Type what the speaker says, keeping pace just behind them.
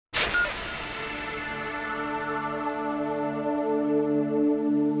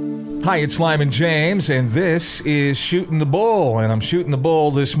Hi, it's Lyman James, and this is Shooting the Bull. And I'm shooting the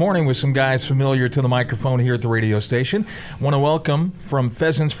bull this morning with some guys familiar to the microphone here at the radio station. Want to welcome from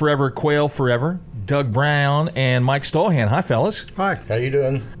Pheasants Forever, Quail Forever, Doug Brown and Mike Stohhand. Hi, fellas. Hi. How you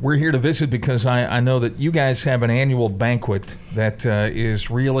doing? We're here to visit because I know that you guys have an annual banquet that is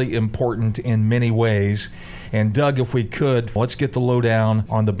really important in many ways. And Doug, if we could, let's get the lowdown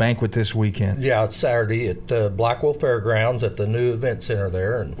on the banquet this weekend. Yeah, it's Saturday at Blackwell Fairgrounds at the new event center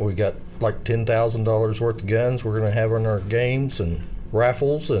there, and we got like $10,000 worth of guns we're going to have in our games and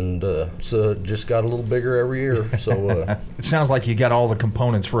raffles, and so just got a little bigger every year. So it sounds like you got all the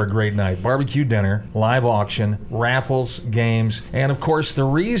components for a great night. Barbecue dinner, live auction, raffles, games, and of course the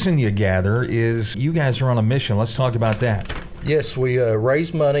reason you gather is you guys are on a mission. Let's talk about that. Yes, we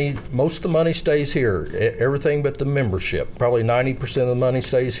raise money. Most of the money stays here, everything but the membership. Probably 90% of the money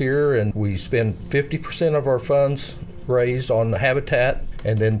stays here, and we spend 50% of our funds raised on the habitat,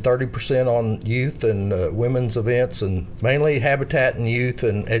 and then 30% on youth and women's events, and mainly habitat and youth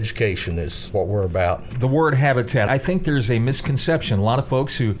and education is what we're about. The word habitat, I think there's a misconception. A lot of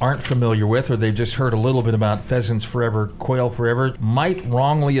folks who aren't familiar with, or they've just heard a little bit about Pheasants Forever, Quail Forever, might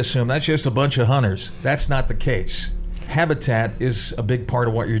wrongly assume that's just a bunch of hunters. That's not the case. Habitat is a big part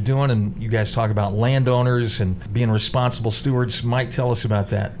of what you're doing, and you guys talk about landowners and being responsible stewards. Mike, tell us about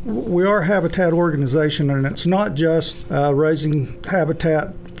that. We are a habitat organization, and it's not just raising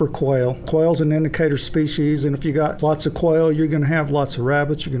habitat for quail. Quail's an indicator species, and if you got lots of quail, you're going to have lots of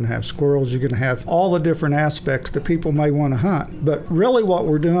rabbits, you're going to have squirrels, you're going to have all the different aspects that people may want to hunt. But really what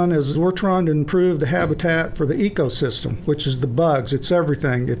we're doing is we're trying to improve the habitat for the ecosystem, which is the bugs. It's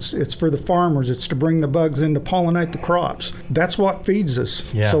everything. It's for the farmers. It's to bring the bugs in to pollinate the crops. That's what feeds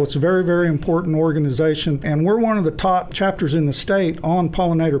us. Yeah. So it's a very, very important organization, and we're one of the top chapters in the state on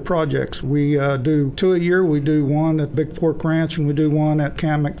pollinator projects. We do 2 a year. We do one at Big Fork Ranch, and we do one at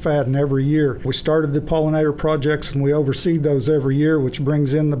Camp McFadden every year. We started the pollinator projects, and we oversee those every year, which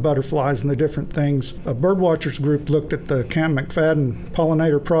brings in the butterflies and the different things. A birdwatchers group looked at the Camp McFadden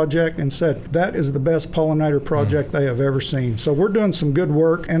pollinator project and said that is the best pollinator project they have ever seen. So we're doing some good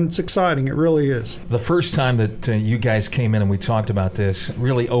work, and it's exciting. It really is. The first time that you guys came in and we talked about this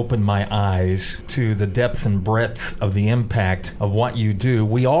really opened my eyes to the depth and breadth of the impact of what you do.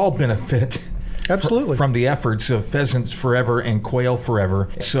 We all benefit Absolutely. From the efforts of Pheasants Forever and Quail Forever.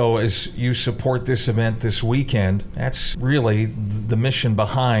 So as you support this event this weekend, that's really the mission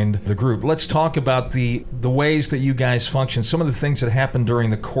behind the group. Let's talk about the ways that you guys function, some of the things that happen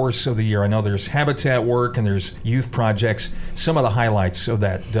during the course of the year. I know there's habitat work and there's youth projects. Some of the highlights of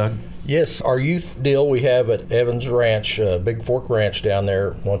that, Doug. Yes, our youth deal we have at Evans Ranch, Big Fork Ranch down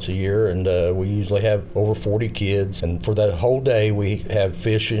there once a year, and we usually have over 40 kids. And for the whole day, we have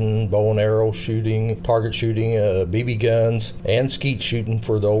fishing, bow and arrow shooting, target shooting, BB guns, and skeet shooting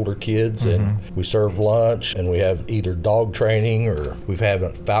for the older kids. Mm-hmm. And we serve lunch, and we have either dog training or we've had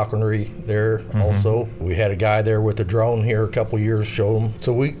falconry there. Mm-hmm. Also. We had a guy there with a drone here a couple years show them.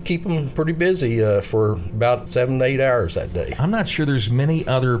 So we keep them pretty busy for about 7 to 8 hours that day. I'm not sure there's many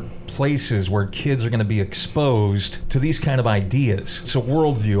other places where kids are going to be exposed to these kind of ideas. It's a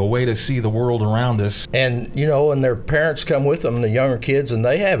worldview, a way to see the world around us. And, you know, and their parents come with them, the younger kids, and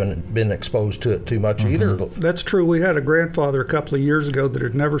they haven't been exposed to it too much either. That's true. We had a grandfather a couple of years ago that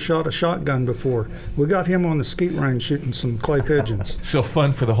had never shot a shotgun before. We got him on the skeet range shooting some clay pigeons. So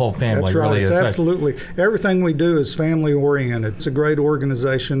fun for the whole family. That's right. Really It's is. Absolutely. Everything we do is family oriented. It's a great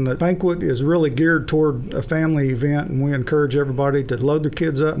organization. The banquet is really geared toward a family event, and we encourage everybody to load their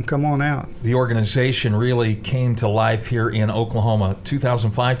kids up and come on out. The organization really came to life here in Oklahoma,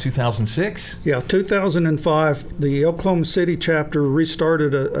 2005, 2006? Yeah, 2005. The Oklahoma City chapter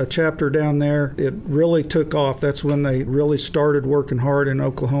restarted a chapter down there. It really took off. That's when they really started working hard in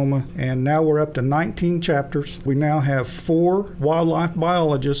Oklahoma. And now we're up to 19 chapters. We now have 4 wildlife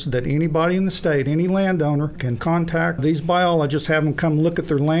biologists that anybody in the state, any landowner, can contact these biologists, have them come look at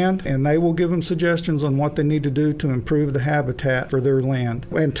their land, and they will give them suggestions on what they need to do to improve the habitat for their land.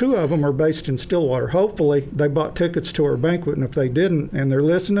 And 2 of them are based in Stillwater. Hopefully, they bought tickets to our banquet, and if they didn't and they're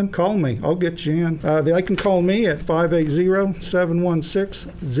listening, call me. I'll get you in. They can call me at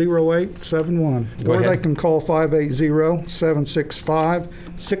 580-716-0871. Go ahead. They can call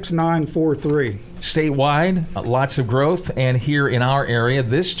 580-765-6943. Statewide, lots of growth, and here in our area,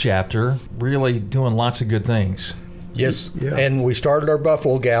 this chapter really doing lots of good things. Yes, Yeah. and we started our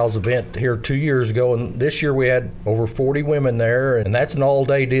Buffalo Gals event here 2 years ago, and this year we had over 40 women there, and that's an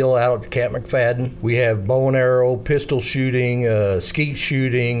all-day deal out at Camp McFadden. We have bow and arrow, pistol shooting, skeet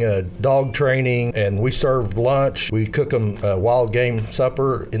shooting, dog training, and we serve lunch. We cook them wild game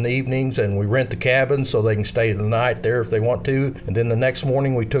supper in the evenings, and we rent the cabins so they can stay the night there if they want to. And then the next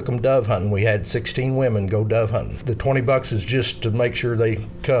morning we took them dove hunting. We had 16 women go dove hunting. The $20 is just to make sure they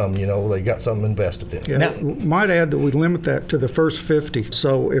come, they got something invested in. Yeah, Now- might add that we limit that to the first 50.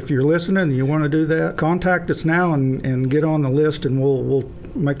 So if you're listening and you want to do that, contact us now and get on the list, and we'll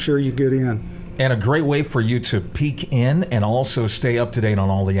make sure you get in. And a great way for you to peek in and also stay up to date on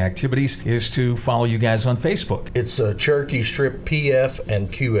all the activities is to follow you guys on Facebook. It's Cherokee Strip PF and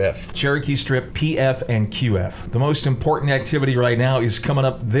QF. Cherokee Strip PF and QF. The most important activity right now is coming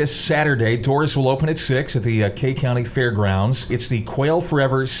up this Saturday. Doors will open at 6 at the Kay County Fairgrounds. It's the Quail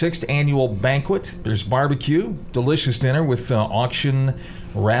Forever 6th Annual Banquet. There's barbecue, delicious dinner with auction,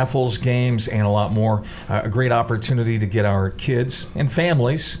 raffles, games, and a lot more. A great opportunity to get our kids and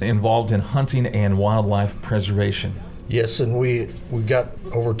families involved in hunting and wildlife preservation. Yes, and we got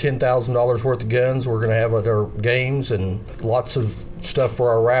over $10,000 worth of guns we're going to have at our games, and lots of stuff for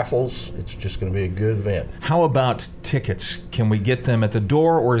our raffles. It's just going to be a good event. How about tickets? Can we get them at the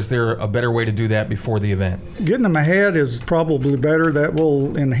door, or is there a better way to do that before the event? Getting them ahead is probably better. That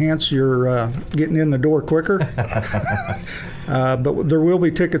will enhance your getting in the door quicker. But there will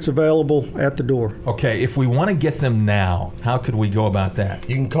be tickets available at the door. Okay, if we want to get them now, how could we go about that?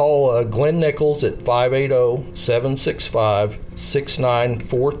 You can call Glenn Nichols at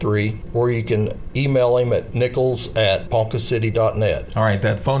 580-765-6943, or you can email him at nichols@poncacity.net. All right,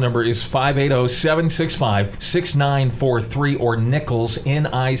 that phone number is 580-765-6943, or Nichols,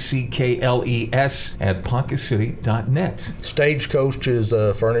 Nickles, at poncacity.net. Stagecoach is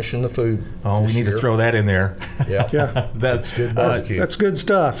furnishing the food. Oh, we this need year. to throw that in there. Yeah. Yeah, That's good barbecue. that's good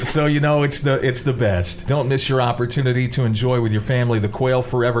stuff. So it's the best. Don't miss your opportunity to enjoy with your family the Quail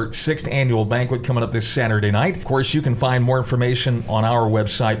Forever 6th Annual Banquet coming up this Saturday night. Of course, you can find more information on our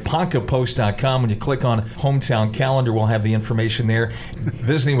website, poncapost.com. When you click on Hometown Calendar, we'll have the information there.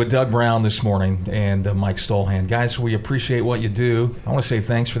 Visiting with Doug Brown this morning and Mike Stohhand. Guys, we appreciate what you do. I want to say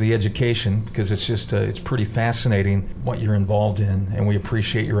thanks for the education, because it's just it's pretty fascinating what you're involved in, and we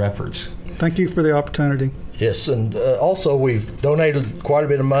appreciate your efforts. Thank you for the opportunity. Yes, and also we've donated quite a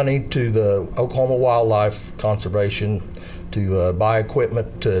bit of money to the Oklahoma Wildlife Conservation to buy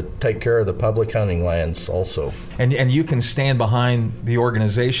equipment to take care of the public hunting lands also. And you can stand behind the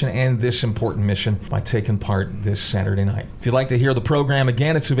organization and this important mission by taking part this Saturday night. If you'd like to hear the program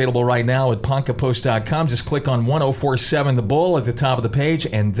again, it's available right now at poncapost.com. Just click on 1047 The Bull at the top of the page,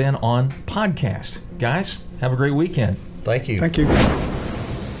 and then on podcast. Guys, have a great weekend. Thank you. Thank you.